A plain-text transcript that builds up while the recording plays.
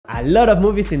A lot of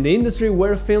movies in the industry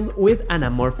were filmed with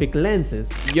anamorphic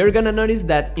lenses. You're gonna notice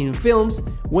that in films,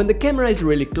 when the camera is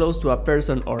really close to a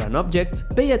person or an object,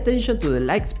 pay attention to the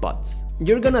light spots.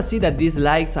 You're gonna see that these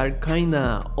lights are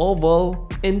kinda oval,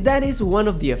 and that is one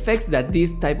of the effects that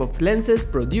these type of lenses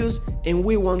produce and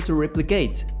we want to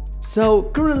replicate.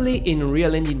 So currently in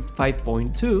Unreal Engine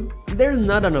 5.2, there's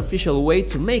not an official way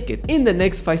to make it. In the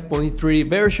next 5.3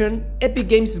 version, Epic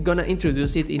Games is gonna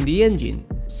introduce it in the engine.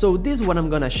 So this one I'm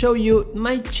gonna show you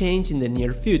might change in the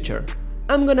near future.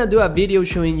 I'm gonna do a video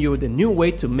showing you the new way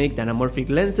to make the anamorphic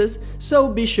lenses, so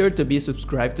be sure to be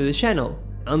subscribed to the channel.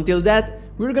 Until that,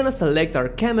 we're gonna select our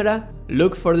camera,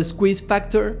 look for the squeeze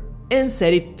factor, and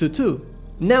set it to 2.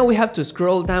 Now we have to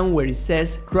scroll down where it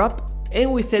says crop,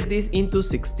 and we set this into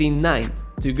 16:9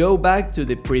 to go back to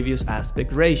the previous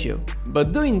aspect ratio.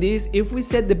 But doing this, if we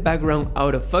set the background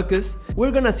out of focus,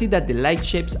 we're gonna see that the light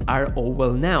shapes are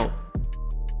oval now.